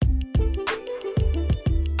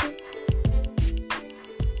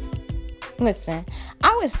Listen,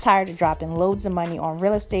 I was tired of dropping loads of money on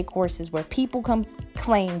real estate courses where people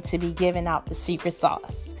claim to be giving out the secret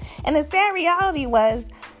sauce. And the sad reality was,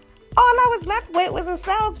 all I was left with was a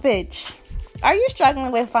sales pitch. Are you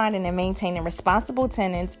struggling with finding and maintaining responsible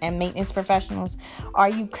tenants and maintenance professionals? Are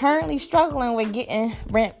you currently struggling with getting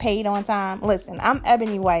rent paid on time? Listen, I'm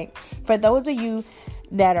Ebony White. For those of you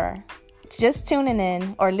that are just tuning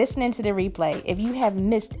in or listening to the replay, if you have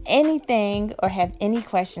missed anything or have any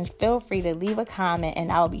questions, feel free to leave a comment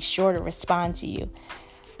and I'll be sure to respond to you.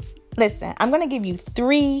 Listen, I'm going to give you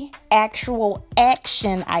 3 actual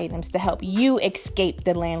action items to help you escape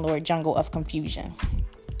the landlord jungle of confusion.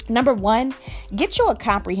 Number 1, get you a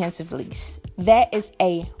comprehensive lease. That is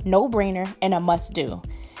a no-brainer and a must-do.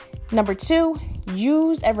 Number 2,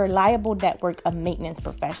 use a reliable network of maintenance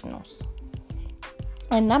professionals.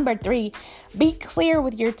 And number 3, be clear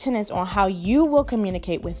with your tenants on how you will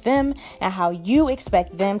communicate with them and how you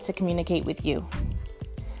expect them to communicate with you.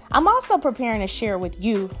 I'm also preparing to share with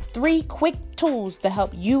you 3 quick tools to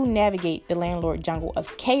help you navigate the landlord jungle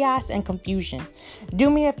of chaos and confusion. Do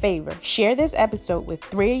me a favor, share this episode with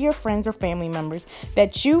 3 of your friends or family members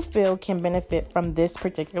that you feel can benefit from this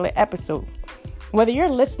particular episode. Whether you're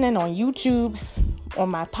listening on YouTube, on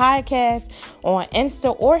my podcast, on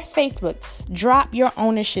Insta or Facebook, drop your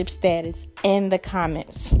ownership status in the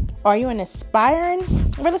comments. Are you an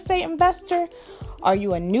aspiring real estate investor? Are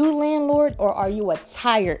you a new landlord or are you a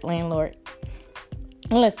tired landlord?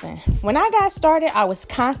 Listen, when I got started, I was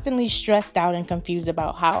constantly stressed out and confused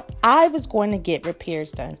about how I was going to get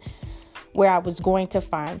repairs done, where I was going to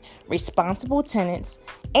find responsible tenants,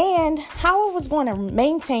 and how I was going to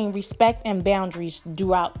maintain respect and boundaries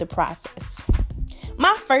throughout the process.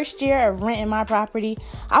 My first year of renting my property,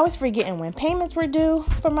 I was forgetting when payments were due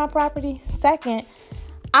for my property. Second,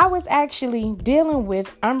 I was actually dealing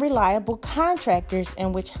with unreliable contractors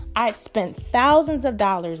in which I spent thousands of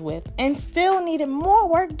dollars with and still needed more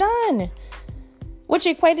work done, which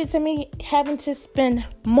equated to me having to spend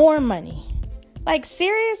more money. Like,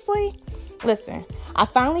 seriously? Listen, I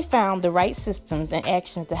finally found the right systems and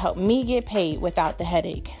actions to help me get paid without the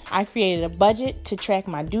headache. I created a budget to track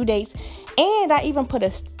my due dates, and I even put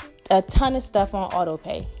a ton of stuff on auto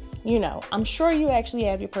pay. You know, I'm sure you actually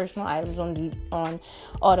have your personal items on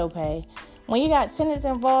auto pay. When you got tenants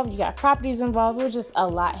involved, you got properties involved, there's just a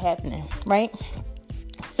lot happening, right?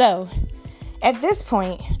 So at this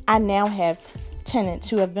point, I now have tenants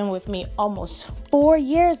who have been with me almost 4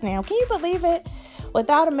 years now. Can you believe it?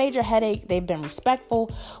 Without a major headache, they've been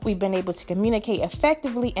respectful. We've been able to communicate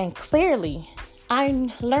effectively and clearly.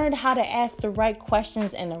 I learned how to ask the right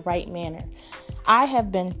questions in the right manner. I have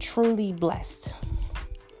been truly blessed.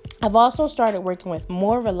 I've also started working with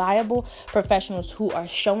more reliable professionals who are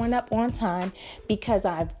showing up on time because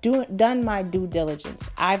I've done my due diligence.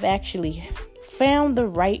 I've actually found the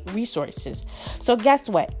right resources. So guess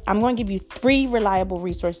what? I'm going to give you 3 reliable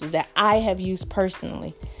resources that I have used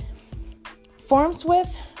personally.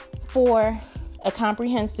 FormSwift for a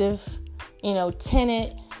comprehensive,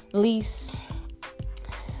 tenant lease.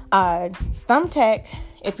 Thumbtack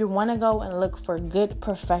if you want to go and look for good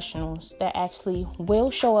professionals that actually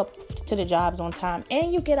will show up to the jobs on time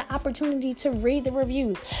and you get an opportunity to read the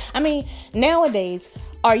reviews. I mean, nowadays,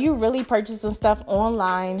 are you really purchasing stuff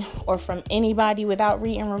online or from anybody without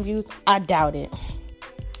reading reviews? I doubt it.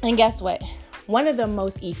 And guess what? One of the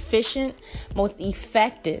most efficient, most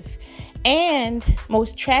effective, and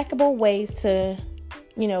most trackable ways to,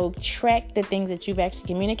 track the things that you've actually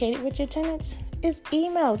communicated with your tenants is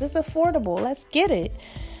emails. It's affordable. Let's get it.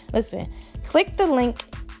 Listen, click the link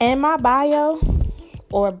in my bio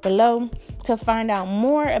or below to find out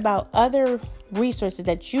more about other resources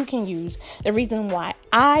that you can use, the reason why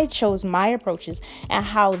I chose my approaches, and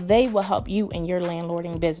how they will help you in your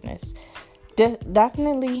landlording business.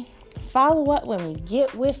 Definitely follow up with me.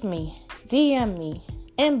 Get with me. DM me.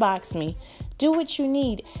 Inbox me. Do what you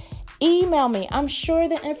need. Email me. I'm sure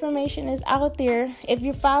the information is out there. If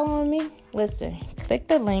you're following me, listen, click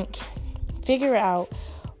the link, figure out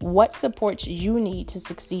what supports you need to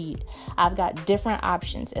succeed. I've got different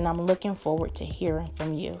options and I'm looking forward to hearing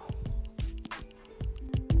from you.